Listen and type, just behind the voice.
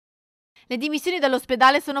Le dimissioni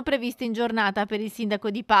dall'ospedale sono previste in giornata per il sindaco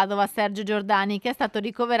di Padova, Sergio Giordani, che è stato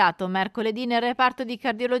ricoverato mercoledì nel reparto di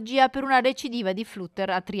cardiologia per una recidiva di flutter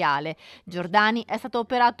atriale. Giordani è stato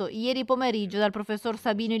operato ieri pomeriggio dal professor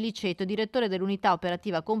Sabino Iliceto, direttore dell'unità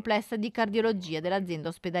operativa complessa di cardiologia dell'azienda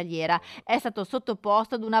ospedaliera. È stato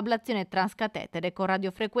sottoposto ad un'ablazione transcatetere con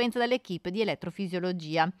radiofrequenza dall'equipe di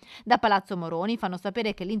elettrofisiologia. Da Palazzo Moroni fanno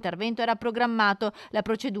sapere che l'intervento era programmato. La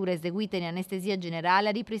procedura eseguita in anestesia generale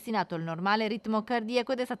ha ripristinato il normale ritmo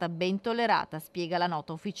cardiaco ed è stata ben tollerata, spiega la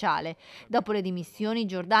nota ufficiale. Dopo le dimissioni,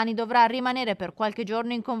 Giordani dovrà rimanere per qualche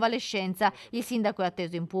giorno in convalescenza. Il sindaco è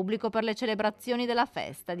atteso in pubblico per le celebrazioni della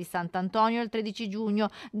festa di Sant'Antonio il 13 giugno,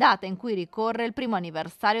 data in cui ricorre il primo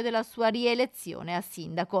anniversario della sua rielezione a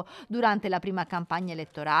sindaco. Durante la prima campagna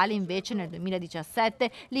elettorale, invece, nel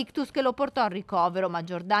 2017, l'ictus che lo portò al ricovero, ma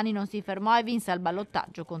Giordani non si fermò e vinse al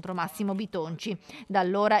ballottaggio contro Massimo Bitonci. Da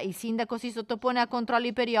allora il sindaco si sottopone a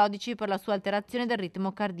controlli periodici per la sua alterazione del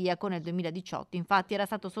ritmo cardiaco. Nel 2018 infatti era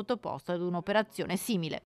stato sottoposto ad un'operazione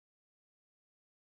simile.